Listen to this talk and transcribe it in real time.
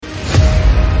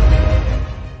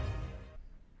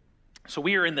So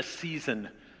we are in the season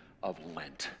of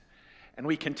Lent, and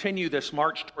we continue this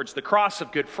march towards the cross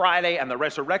of Good Friday and the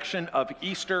resurrection of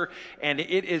Easter, and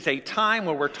it is a time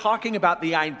where we're talking about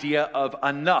the idea of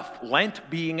enough, Lent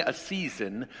being a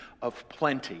season of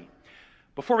plenty.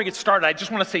 Before we get started, I just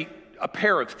want to say a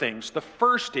pair of things. The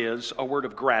first is a word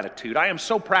of gratitude. I am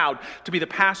so proud to be the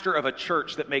pastor of a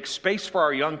church that makes space for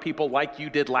our young people like you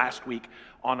did last week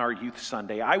on our Youth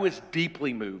Sunday. I was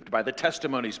deeply moved by the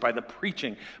testimonies, by the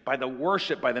preaching, by the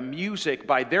worship, by the music,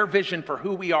 by their vision for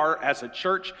who we are as a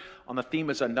church on the theme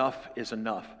is enough is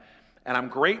enough. And I'm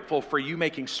grateful for you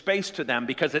making space to them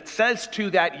because it says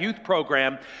to that youth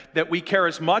program that we care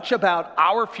as much about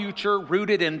our future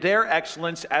rooted in their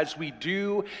excellence as we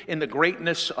do in the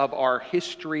greatness of our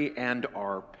history and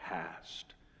our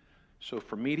past. So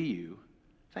from me to you,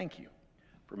 thank you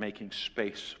for making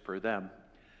space for them.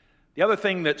 The other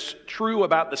thing that's true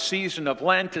about the season of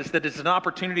Lent is that it's an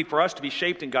opportunity for us to be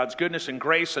shaped in God's goodness and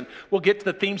grace, and we'll get to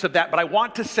the themes of that, but I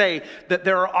want to say that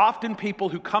there are often people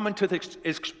who come into this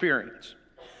experience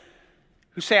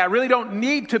who say, I really don't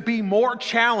need to be more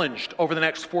challenged over the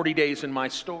next 40 days in my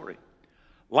story.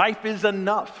 Life is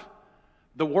enough.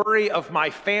 The worry of my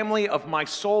family, of my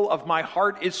soul, of my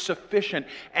heart is sufficient,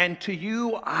 and to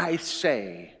you I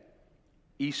say,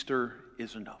 Easter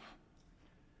is enough.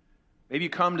 Maybe you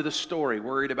come to the story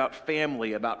worried about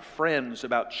family, about friends,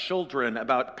 about children,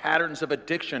 about patterns of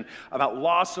addiction, about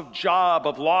loss of job,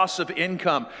 of loss of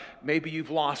income. Maybe you've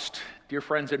lost dear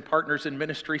friends and partners in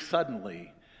ministry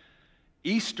suddenly.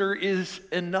 Easter is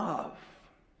enough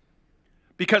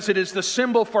because it is the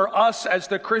symbol for us as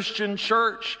the Christian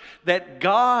church that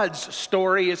God's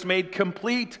story is made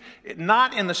complete,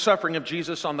 not in the suffering of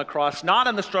Jesus on the cross, not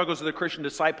in the struggles of the Christian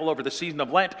disciple over the season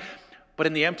of Lent, but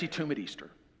in the empty tomb at Easter.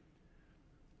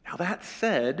 Now that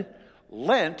said,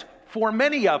 Lent, for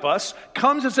many of us,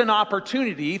 comes as an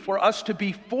opportunity for us to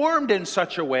be formed in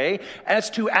such a way as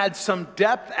to add some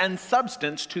depth and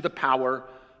substance to the power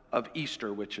of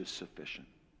Easter, which is sufficient.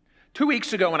 2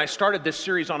 weeks ago when I started this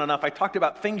series on Enough, I talked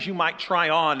about things you might try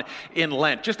on in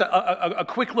Lent. Just a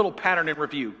quick little pattern in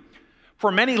review.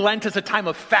 For many, Lent is a time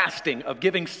of fasting, of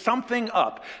giving something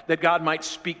up that God might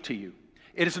speak to you.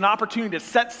 It is an opportunity to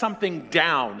set something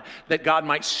down that God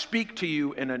might speak to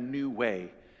you in a new way.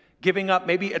 Giving up,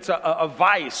 maybe it's a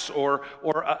vice or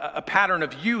a pattern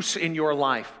of use in your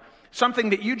life.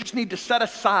 Something that you just need to set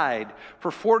aside for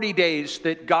 40 days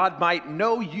that God might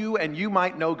know you and you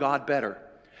might know God better.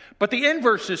 But the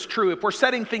inverse is true. If we're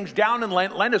setting things down in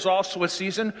Lent, Lent is also a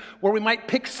season where we might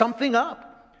pick something up.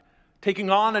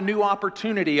 Taking on a new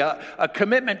opportunity, a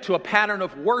commitment to a pattern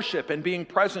of worship and being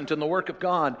present in the work of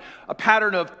God, a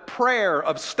pattern of prayer,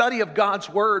 of study of God's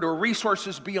Word or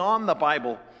resources beyond the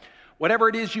Bible. Whatever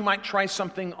it is, you might try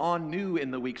something on new in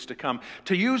the weeks to come.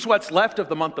 To use what's left of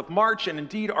the month of March and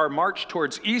indeed our march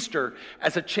towards Easter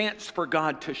as a chance for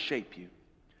God to shape you.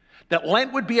 That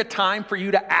Lent would be a time for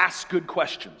you to ask good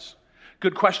questions.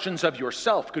 Good questions of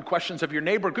yourself, good questions of your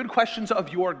neighbor, good questions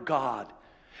of your God.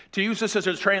 To use this as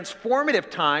a transformative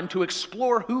time to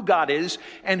explore who God is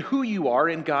and who you are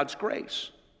in God's grace.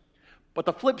 But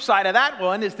the flip side of that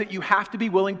one is that you have to be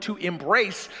willing to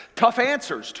embrace tough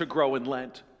answers to grow in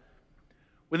Lent.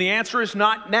 When the answer is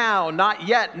not now, not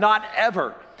yet, not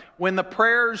ever. When the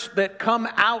prayers that come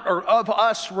out or of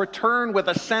us return with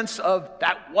a sense of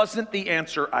that wasn't the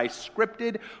answer I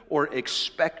scripted or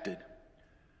expected.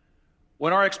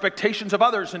 When our expectations of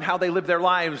others and how they live their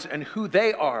lives and who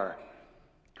they are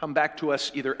come back to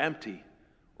us either empty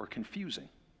or confusing.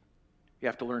 You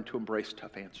have to learn to embrace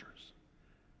tough answers.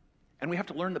 And we have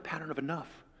to learn the pattern of enough.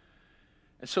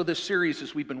 And so this series,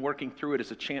 as we've been working through it,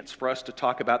 is a chance for us to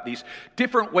talk about these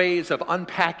different ways of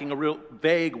unpacking a real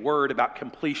vague word about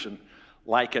completion,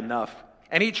 like enough.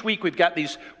 And each week we've got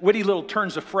these witty little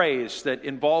turns of phrase that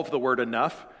involve the word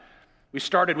enough. We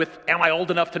started with, am I old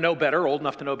enough to know better? Old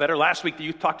enough to know better. Last week the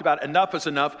youth talked about enough is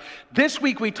enough. This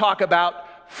week we talk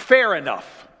about fair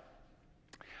enough.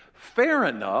 Fair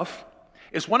enough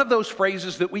is one of those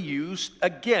phrases that we use,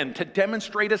 again, to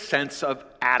demonstrate a sense of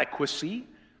adequacy.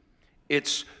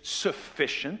 It's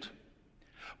sufficient.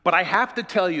 But I have to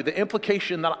tell you, the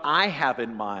implication that I have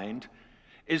in mind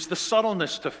is the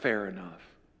subtleness to fair enough.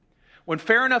 When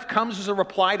fair enough comes as a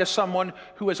reply to someone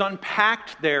who has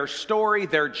unpacked their story,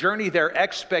 their journey, their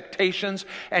expectations,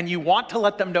 and you want to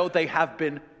let them know they have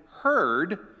been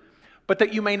heard, but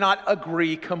that you may not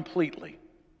agree completely.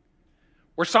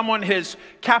 Where someone has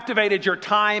captivated your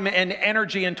time and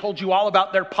energy and told you all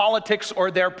about their politics or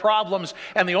their problems,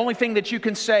 and the only thing that you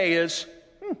can say is,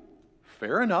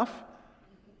 fair enough.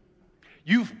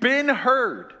 You've been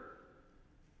heard,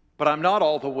 but I'm not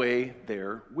all the way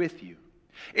there with you.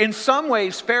 In some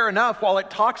ways, fair enough, while it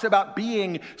talks about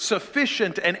being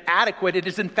sufficient and adequate, it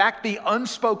is in fact the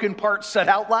unspoken part said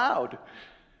out loud.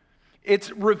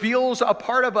 It reveals a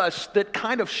part of us that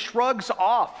kind of shrugs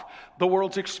off the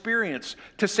world's experience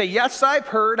to say, yes, I've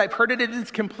heard it in its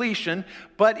completion,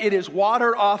 but it is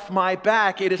water off my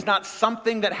back. It is not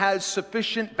something that has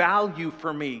sufficient value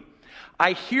for me.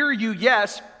 I hear you,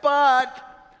 yes,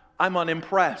 but I'm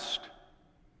unimpressed.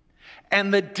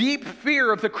 And the deep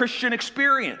fear of the Christian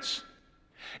experience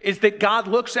is that God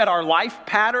looks at our life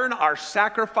pattern, our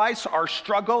sacrifice, our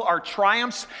struggle, our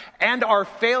triumphs, and our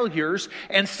failures,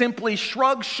 and simply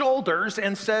shrugs shoulders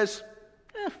and says,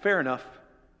 fair enough.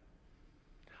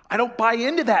 I don't buy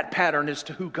into that pattern as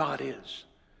to who God is.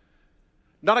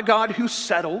 Not a God who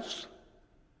settles,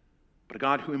 but a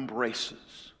God who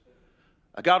embraces.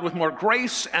 A God with more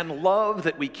grace and love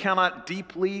that we cannot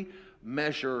deeply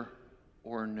measure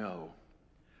or know.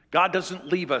 God doesn't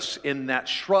leave us in that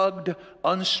shrugged,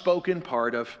 unspoken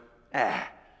part of,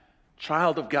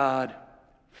 child of God,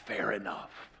 fair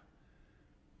enough.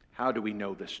 How do we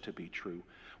know this to be true?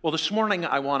 Well, this morning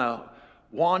I want to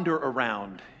wander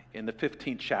around in the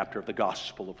 15th chapter of the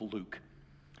Gospel of Luke.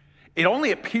 It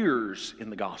only appears in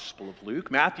the Gospel of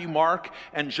Luke. Matthew, Mark,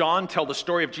 and John tell the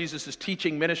story of Jesus'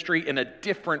 teaching ministry in a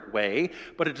different way,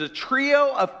 but it's a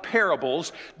trio of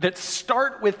parables that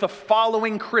start with the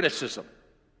following criticism.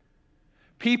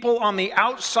 People on the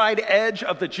outside edge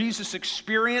of the Jesus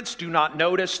experience do not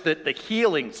notice that the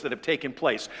healings that have taken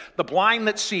place, the blind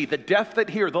that see, the deaf that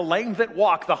hear, the lame that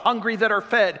walk, the hungry that are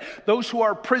fed, those who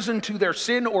are prisoned to their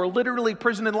sin or literally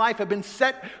prisoned in life have been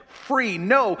set free.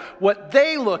 No, what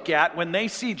they look at when they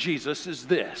see Jesus is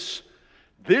this.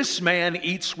 This man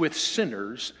eats with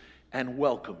sinners and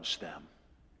welcomes them.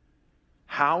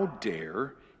 How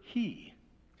dare he?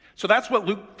 So that's what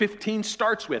Luke 15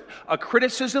 starts with, a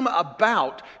criticism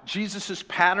about Jesus'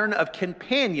 pattern of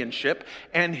companionship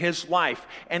and his life.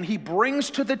 And he brings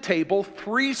to the table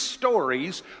three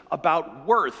stories about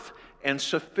worth and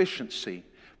sufficiency,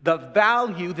 the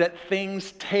value that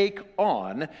things take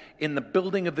on in the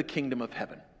building of the kingdom of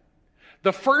heaven.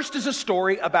 The first is a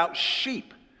story about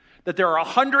sheep, that there are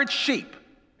 100 sheep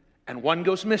and one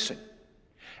goes missing.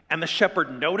 And the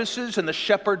shepherd notices, and the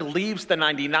shepherd leaves the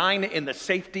 99 in the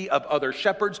safety of other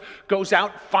shepherds, goes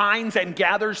out, finds and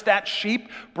gathers that sheep,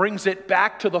 brings it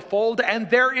back to the fold, and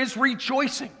there is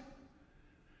rejoicing.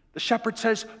 The shepherd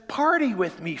says, "Party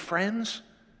with me, friends,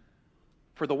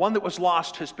 for the one that was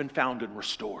lost has been found and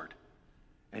restored."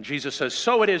 And Jesus says,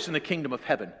 so it is in the kingdom of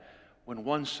heaven when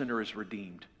one sinner is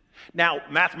redeemed. Now,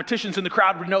 mathematicians in the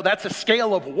crowd would know that's a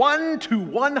scale of 1 to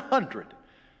 100.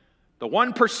 The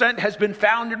 1% has been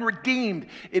found and redeemed.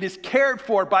 It is cared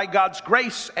for by God's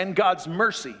grace and God's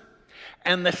mercy.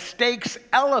 And the stakes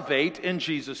elevate in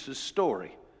Jesus'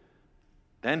 story.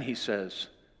 Then he says,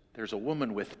 there's a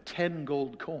woman with 10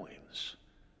 gold coins.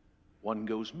 One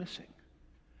goes missing.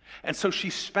 And so she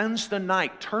spends the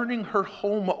night turning her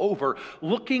home over,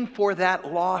 looking for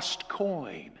that lost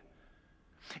coin.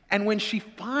 And when she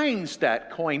finds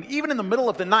that coin, even in the middle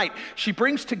of the night, she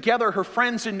brings together her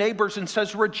friends and neighbors and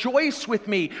says, "Rejoice with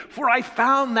me, for I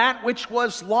found that which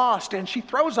was lost." And she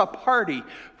throws a party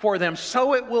for them.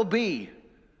 So it will be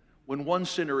when one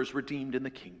sinner is redeemed in the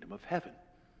kingdom of heaven.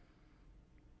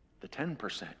 The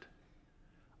 10%,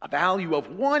 a value of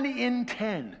 1 in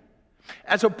 10.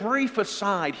 As a brief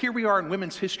aside, here we are in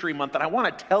Women's History Month, and I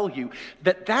want to tell you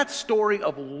that that story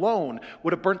alone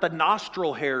would have burnt the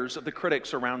nostril hairs of the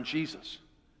critics around Jesus.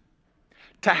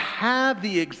 To have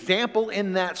the example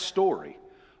in that story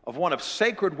of one of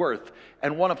sacred worth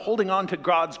and one of holding on to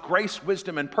God's grace,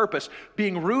 wisdom, and purpose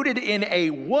being rooted in a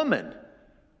woman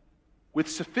with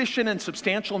sufficient and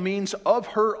substantial means of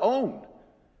her own,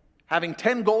 having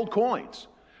 10 gold coins,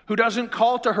 who doesn't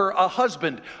call to her a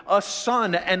husband, a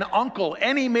son, an uncle,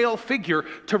 any male figure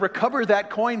to recover that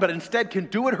coin, but instead can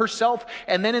do it herself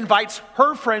and then invites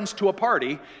her friends to a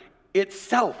party,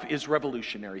 itself is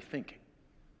revolutionary thinking.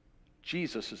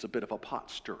 Jesus is a bit of a pot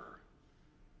stirrer.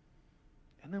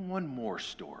 And then one more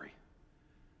story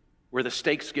where the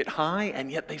stakes get high and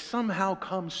yet they somehow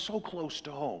come so close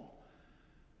to home.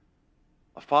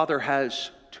 A father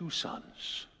has 2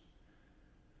 sons.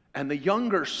 And the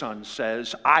younger son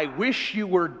says, "I wish you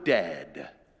were dead."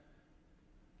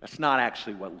 That's not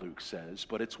actually what Luke says,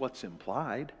 but it's what's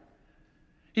implied.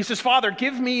 He says, "Father,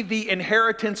 give me the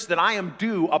inheritance that I am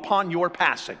due upon your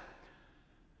passing."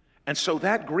 And so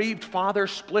that grieved father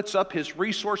splits up his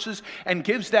resources and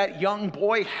gives that young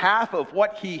boy half of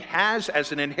what he has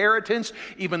as an inheritance,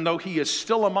 even though he is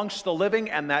still amongst the living.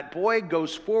 And that boy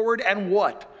goes forward and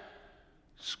what?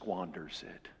 Squanders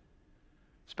it.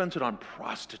 Spends it on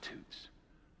prostitutes,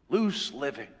 loose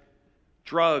living,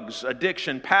 drugs,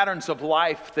 addiction, patterns of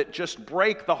life that just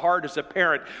break the heart as a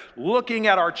parent, looking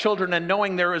at our children and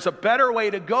knowing there is a better way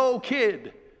to go,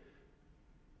 kid.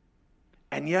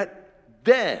 And yet,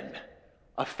 then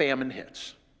a famine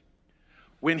hits.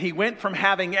 When he went from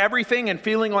having everything and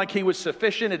feeling like he was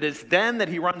sufficient, it is then that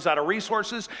he runs out of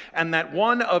resources, and that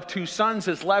one of two sons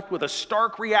is left with a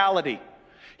stark reality.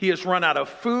 He has run out of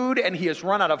food, and he has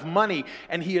run out of money,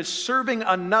 and he is serving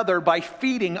another by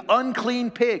feeding unclean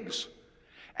pigs.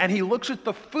 And he looks at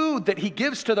the food that he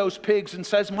gives to those pigs and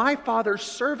says, my father's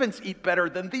servants eat better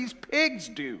than these pigs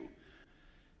do.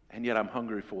 And yet I'm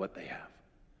hungry for what they have.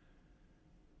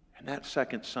 And that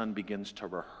second son begins to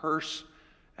rehearse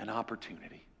an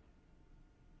opportunity.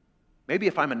 Maybe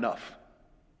if I'm enough.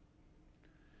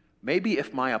 Maybe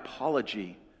if my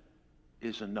apology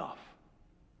is enough,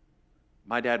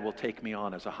 my dad will take me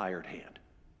on as a hired hand.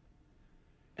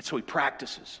 And so he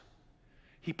practices.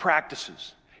 He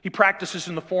practices. He practices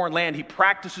in the foreign land. He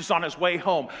practices on his way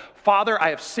home. Father, I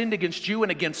have sinned against you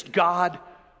and against God.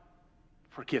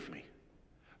 Forgive me.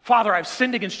 Father, I've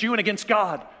sinned against you and against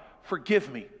God.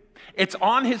 Forgive me. It's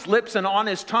on his lips and on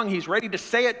his tongue. He's ready to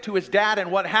say it to his dad,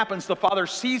 and what happens? The father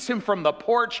sees him from the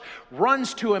porch,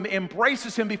 runs to him,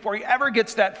 embraces him before he ever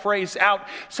gets that phrase out,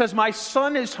 says, my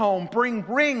son is home. Bring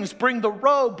rings, bring the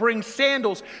robe, bring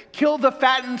sandals, kill the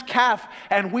fattened calf,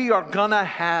 and we are gonna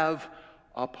have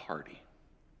a party.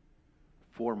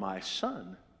 For my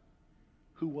son,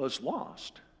 who was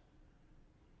lost,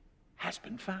 has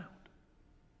been found.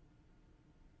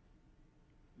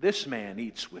 This man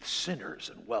eats with sinners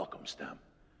and welcomes them.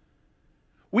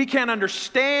 We can't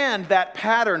understand that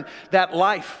pattern, that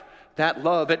life, that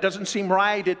love. It doesn't seem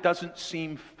right. It doesn't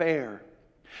seem fair.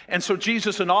 And so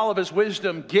Jesus, in all of his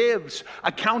wisdom, gives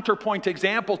a counterpoint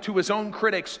example to his own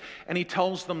critics, and he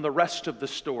tells them the rest of the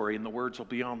story, and the words will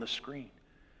be on the screen.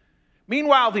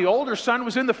 Meanwhile, the older son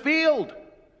was in the field.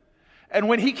 And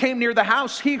when he came near the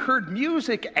house, he heard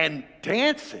music and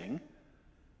dancing.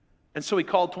 And so he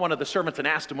called to one of the servants and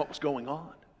asked him what was going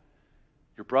on.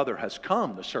 Your brother has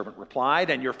come, the servant replied,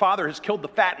 and your father has killed the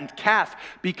fattened calf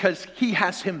because he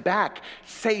has him back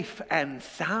safe and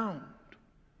sound.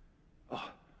 Oh,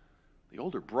 the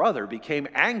older brother became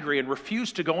angry and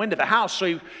refused to go into the house.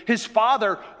 So his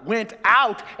father went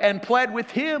out and pled with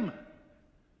him.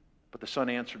 But the son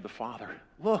answered the father,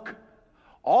 look,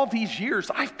 all these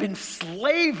years I've been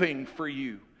slaving for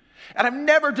you, and I've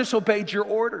never disobeyed your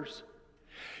orders.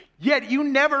 Yet you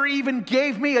never even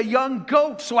gave me a young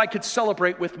goat so I could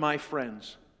celebrate with my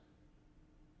friends.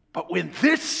 But when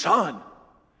this son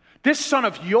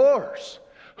of yours,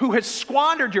 who has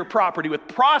squandered your property with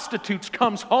prostitutes,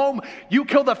 comes home, you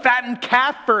kill the fattened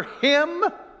calf for him?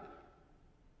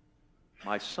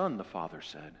 My son, the father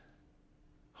said,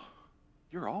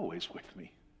 you're always with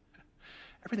me.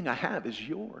 Everything I have is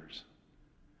yours.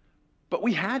 But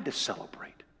we had to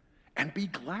celebrate and be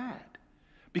glad,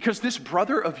 because this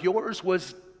brother of yours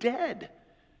was dead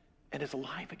and is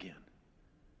alive again.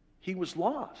 He was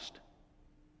lost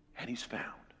and he's found.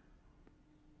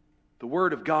 The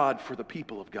word of God for the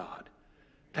people of God.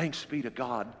 Thanks be to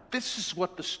God. This is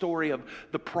what the story of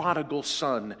the prodigal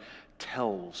son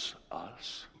tells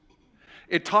us.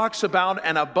 It talks about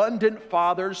an abundant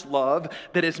father's love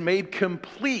that is made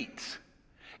complete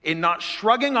in not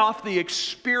shrugging off the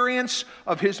experience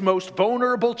of his most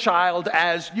vulnerable child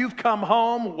as you've come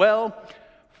home. Well,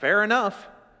 fair enough.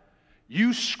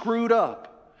 You screwed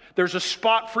up. There's a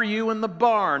spot for you in the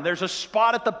barn. There's a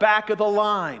spot at the back of the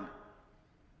line.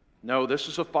 No, this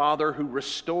is a father who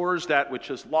restores that which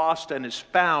is lost and is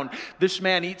found. This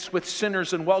man eats with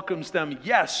sinners and welcomes them.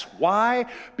 Yes. Why?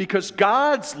 Because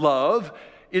God's love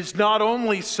is not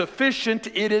only sufficient,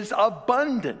 it is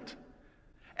abundant.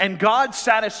 And God's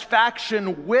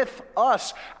satisfaction with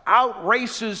us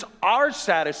outraces our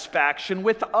satisfaction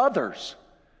with others.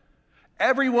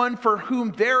 Everyone for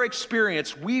whom their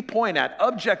experience we point at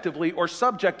objectively or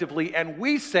subjectively, and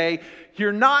we say,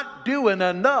 you're not doing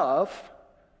enough,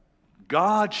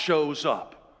 God shows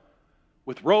up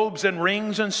with robes and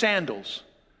rings and sandals,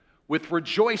 with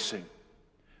rejoicing,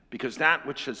 because that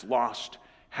which is lost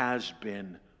has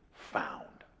been found.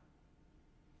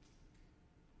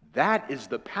 That is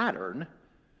the pattern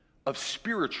of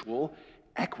spiritual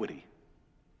equity.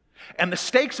 And the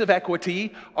stakes of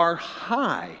equity are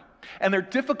high, and they're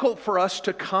difficult for us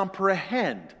to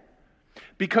comprehend.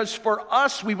 Because for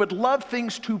us, we would love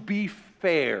things to be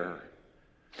fair.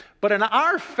 But in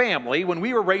our family, when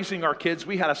we were raising our kids,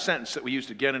 we had a sentence that we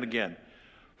used again and again.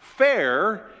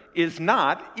 Fair is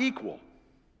not equal.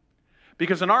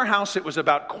 Because in our house, it was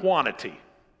about quantity.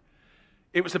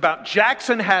 It was about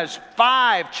Jackson has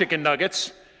 5 chicken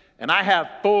nuggets and I have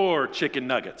 4 chicken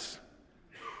nuggets.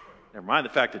 Never mind the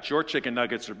fact that your chicken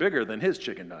nuggets are bigger than his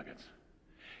chicken nuggets.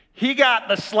 He got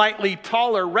the slightly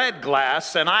taller red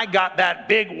glass, and I got that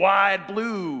big, wide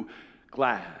blue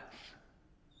glass.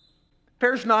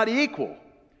 Fare's not equal.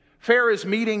 Fare is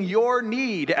meeting your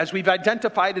need as we've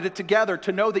identified it together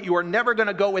to know that you are never going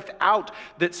to go without,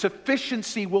 that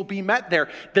sufficiency will be met there.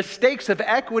 The stakes of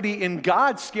equity in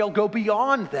God's scale go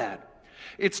beyond that.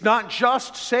 It's not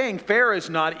just saying fare is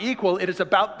not equal. It is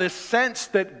about this sense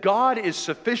that God is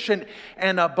sufficient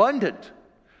and abundant.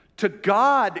 To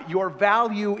God, your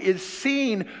value is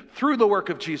seen through the work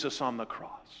of Jesus on the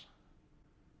cross.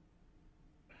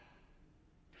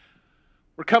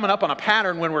 We're coming up on a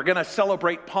pattern when we're going to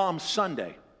celebrate Palm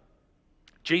Sunday.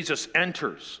 Jesus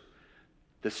enters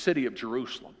the city of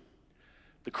Jerusalem.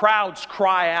 The crowds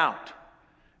cry out,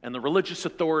 and the religious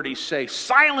authorities say,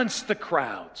 "Silence the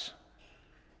crowds,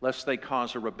 lest they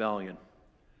cause a rebellion."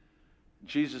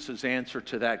 Jesus' answer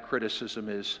to that criticism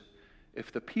is,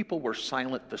 if the people were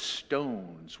silent, the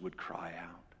stones would cry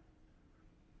out.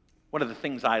 One of the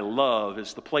things I love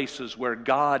is the places where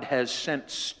God has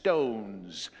sent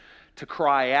stones to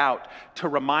cry out, to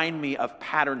remind me of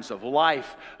patterns of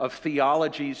life, of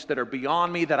theologies that are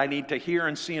beyond me that I need to hear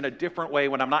and see in a different way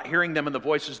when I'm not hearing them in the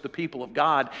voices of the people of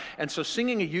God. And so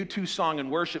singing a U2 song in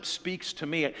worship speaks to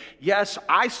me. Yes,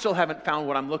 I still haven't found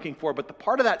what I'm looking for, but the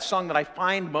part of that song that I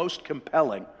find most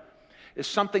compelling is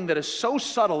something that is so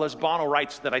subtle, as Bono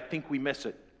writes, that I think we miss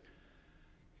it.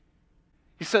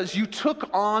 He says, "You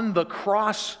took on the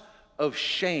cross of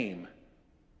shame."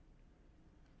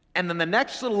 And then the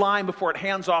next little line before it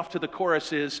hands off to the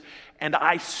chorus is, "And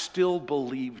I still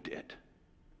believed it.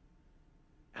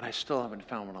 And I still haven't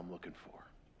found what I'm looking for."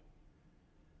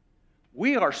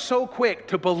 We are so quick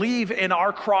to believe in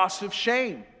our cross of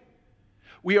shame.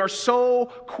 We are so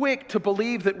quick to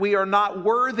believe that we are not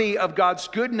worthy of God's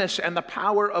goodness and the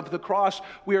power of the cross.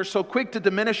 We are so quick to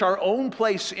diminish our own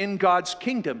place in God's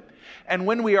kingdom. And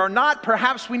when we are not,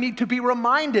 perhaps we need to be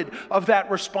reminded of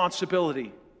that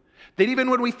responsibility. That even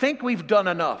when we think we've done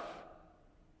enough,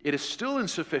 it is still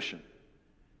insufficient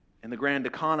in the grand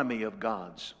economy of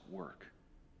God's work.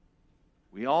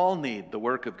 We all need the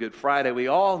work of Good Friday. We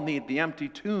all need the empty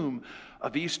tomb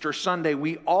of Easter Sunday.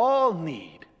 We all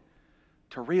need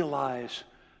to realize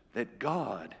that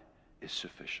God is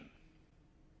sufficient.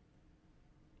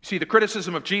 See, the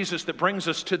criticism of Jesus that brings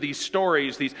us to these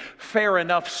stories, these fair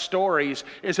enough stories,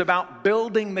 is about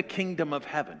building the kingdom of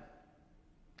heaven.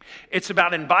 It's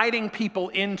about inviting people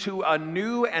into a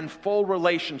new and full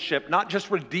relationship, not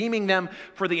just redeeming them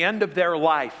for the end of their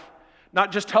life,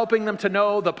 not just helping them to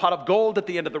know the pot of gold at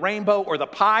the end of the rainbow or the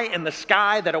pie in the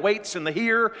sky that awaits in the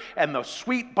here and the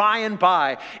sweet by and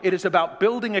by. It is about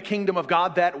building a kingdom of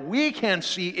God that we can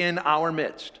see in our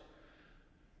midst.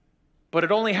 But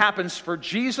it only happens for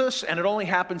Jesus, and it only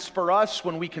happens for us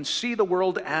when we can see the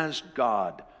world as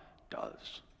God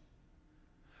does.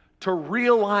 To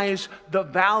realize the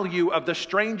value of the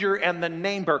stranger and the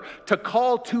neighbor, to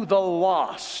call to the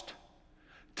lost,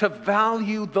 to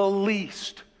value the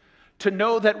least, to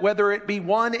know that whether it be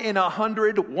 1 in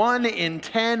 100, 1 in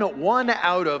 10, 1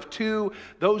 out of 2,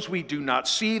 those we do not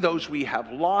see, those we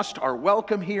have lost, are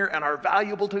welcome here and are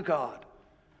valuable to God.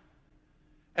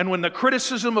 And when the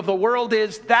criticism of the world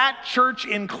is that church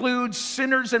includes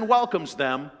sinners and welcomes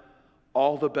them,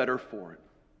 all the better for it.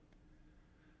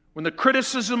 When the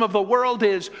criticism of the world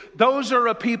is, those are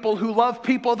a people who love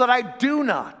people that I do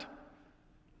not,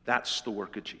 that's the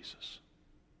work of Jesus.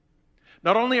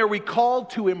 Not only are we called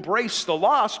to embrace the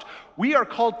lost, we are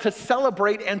called to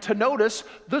celebrate and to notice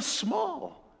the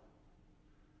small.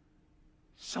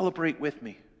 Celebrate with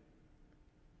me.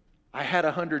 I had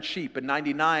 100 sheep and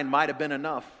 99 might have been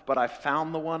enough, but I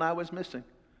found the one I was missing.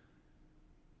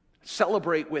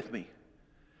 Celebrate with me.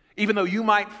 Even though you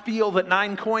might feel that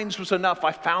 9 coins was enough,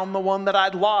 I found the one that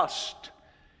I'd lost,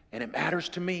 and it matters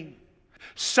to me.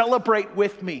 Celebrate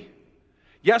with me.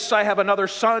 Yes, I have another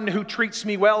son who treats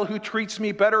me well, who treats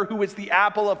me better, who is the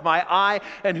apple of my eye,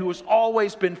 and who has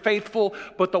always been faithful,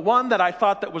 but the one that I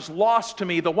thought that was lost to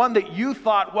me, the one that you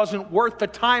thought wasn't worth the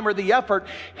time or the effort,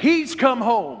 he's come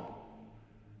home.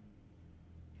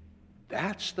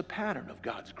 That's the pattern of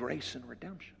God's grace and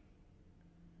redemption.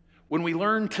 When we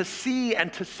learn to see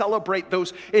and to celebrate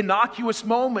those innocuous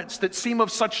moments that seem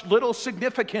of such little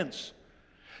significance,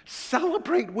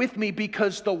 celebrate with me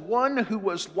because the one who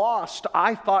was lost,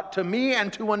 I thought, to me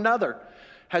and to another,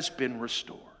 has been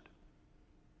restored.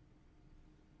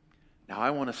 Now, I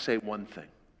want to say one thing.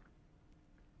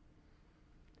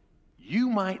 You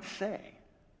might say,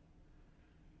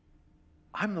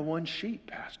 I'm the one sheep,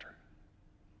 Pastor.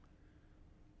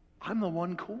 I'm the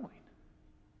one coin.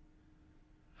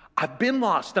 I've been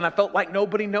lost and I felt like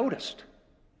nobody noticed.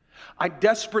 I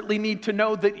desperately need to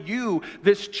know that you,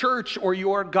 this church, or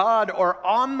your God are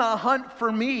on the hunt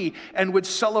for me and would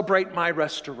celebrate my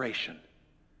restoration.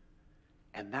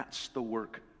 And that's the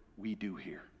work we do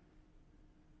here.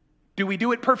 Do we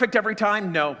do it perfect every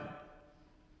time? No.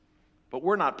 But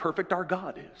we're not perfect, our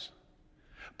God is.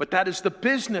 But that is the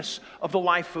business of the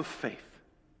life of faith.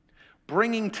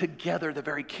 Bringing together the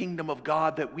very kingdom of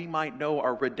God that we might know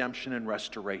our redemption and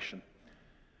restoration.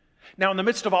 Now, in the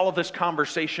midst of all of this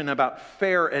conversation about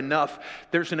fair enough,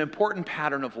 there's an important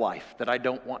pattern of life that I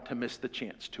don't want to miss the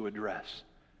chance to address.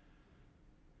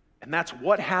 And that's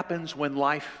what happens when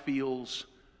life feels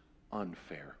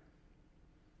unfair.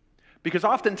 Because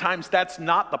oftentimes that's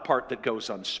not the part that goes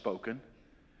unspoken.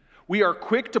 We are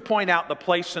quick to point out the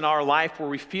place in our life where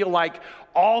we feel like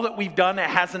all that we've done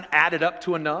hasn't added up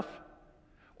to enough,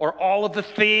 or all of the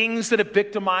things that have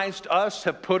victimized us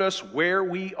have put us where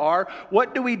we are.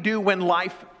 What do we do when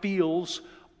life feels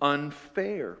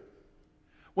unfair?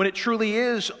 When it truly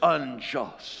is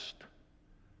unjust?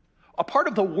 A part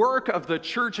of the work of the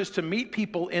church is to meet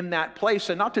people in that place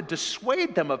and not to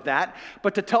dissuade them of that,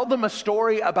 but to tell them a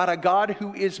story about a God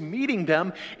who is meeting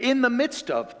them in the midst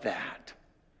of that.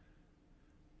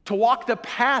 To walk the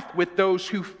path with those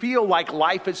who feel like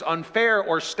life is unfair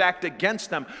or stacked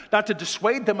against them. Not to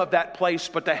dissuade them of that place,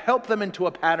 but to help them into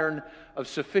a pattern of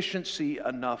sufficiency,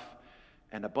 enough,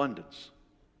 and abundance.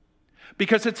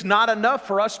 Because it's not enough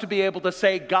for us to be able to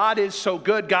say, God is so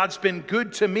good, God's been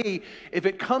good to me, if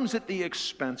it comes at the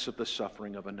expense of the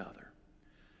suffering of another.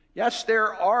 Yes,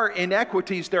 there are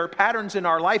inequities, there are patterns in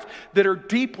our life that are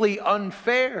deeply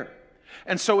unfair.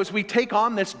 And so as we take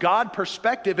on this God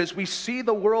perspective, as we see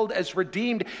the world as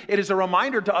redeemed, it is a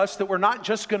reminder to us that we're not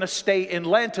just going to stay in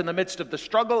Lent in the midst of the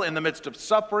struggle, in the midst of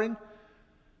suffering,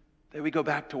 that we go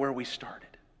back to where we started.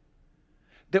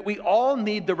 That we all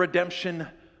need the redemption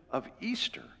of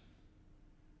Easter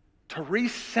to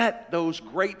reset those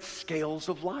great scales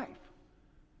of life.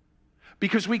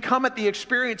 Because we come at the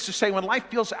experience to say when life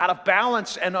feels out of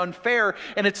balance and unfair,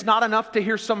 and it's not enough to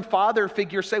hear some father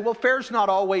figure say, well, fair's not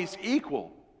always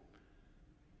equal.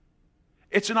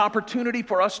 It's an opportunity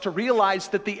for us to realize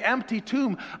that the empty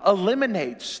tomb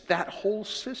eliminates that whole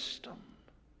system.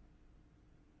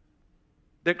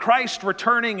 That Christ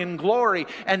returning in glory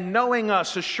and knowing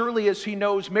us as surely as he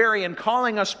knows Mary and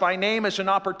calling us by name is an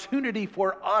opportunity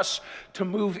for us to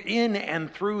move in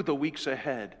and through the weeks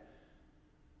ahead,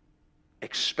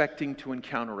 expecting to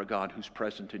encounter a God who's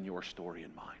present in your story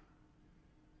and mine.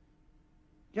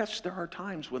 Yes, there are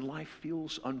times when life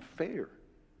feels unfair.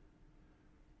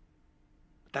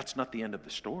 But that's not the end of the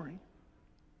story.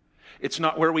 It's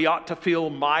not where we ought to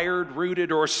feel mired,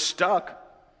 rooted, or stuck.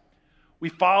 We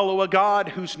follow a God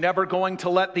who's never going to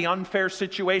let the unfair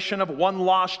situation of one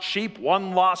lost sheep,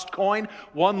 one lost coin,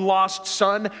 one lost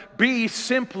son be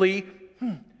simply,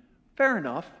 fair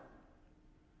enough.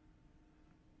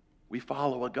 We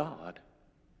follow a God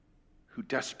who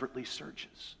desperately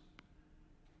searches,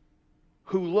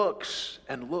 who looks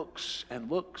and looks and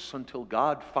looks until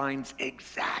God finds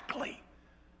exactly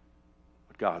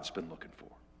what God's been looking for.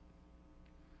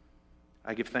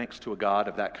 I give thanks to a God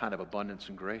of that kind of abundance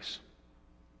and grace.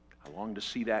 I long to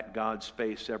see that God's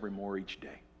face evermore each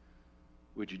day.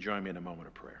 Would you join me in a moment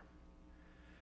of prayer?